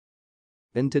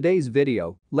In today's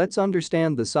video, let's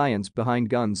understand the science behind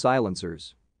gun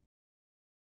silencers.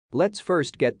 Let's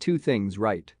first get two things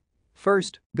right.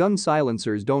 First, gun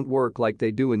silencers don't work like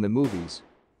they do in the movies.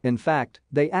 In fact,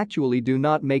 they actually do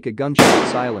not make a gunshot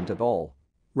silent at all.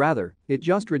 Rather, it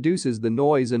just reduces the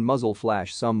noise and muzzle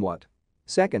flash somewhat.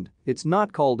 Second, it's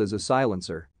not called as a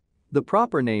silencer. The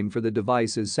proper name for the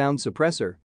device is sound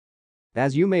suppressor.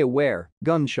 As you may aware,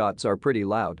 gunshots are pretty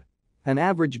loud. An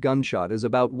average gunshot is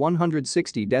about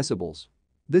 160 decibels.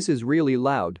 This is really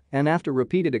loud and after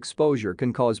repeated exposure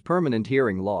can cause permanent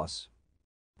hearing loss.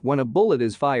 When a bullet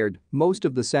is fired, most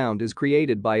of the sound is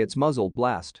created by its muzzle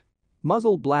blast.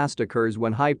 Muzzle blast occurs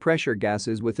when high-pressure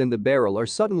gases within the barrel are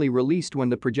suddenly released when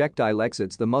the projectile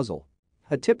exits the muzzle.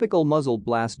 A typical muzzle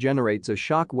blast generates a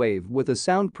shock wave with a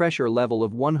sound pressure level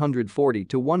of 140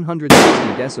 to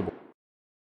 160 decibels.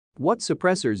 What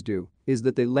suppressors do is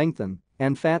that they lengthen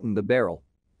and fatten the barrel.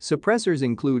 Suppressors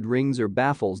include rings or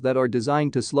baffles that are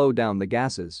designed to slow down the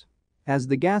gases. As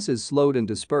the gas is slowed and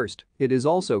dispersed, it is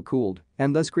also cooled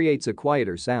and thus creates a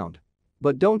quieter sound.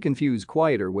 But don't confuse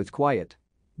quieter with quiet.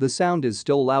 The sound is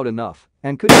still loud enough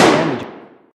and could be damaging.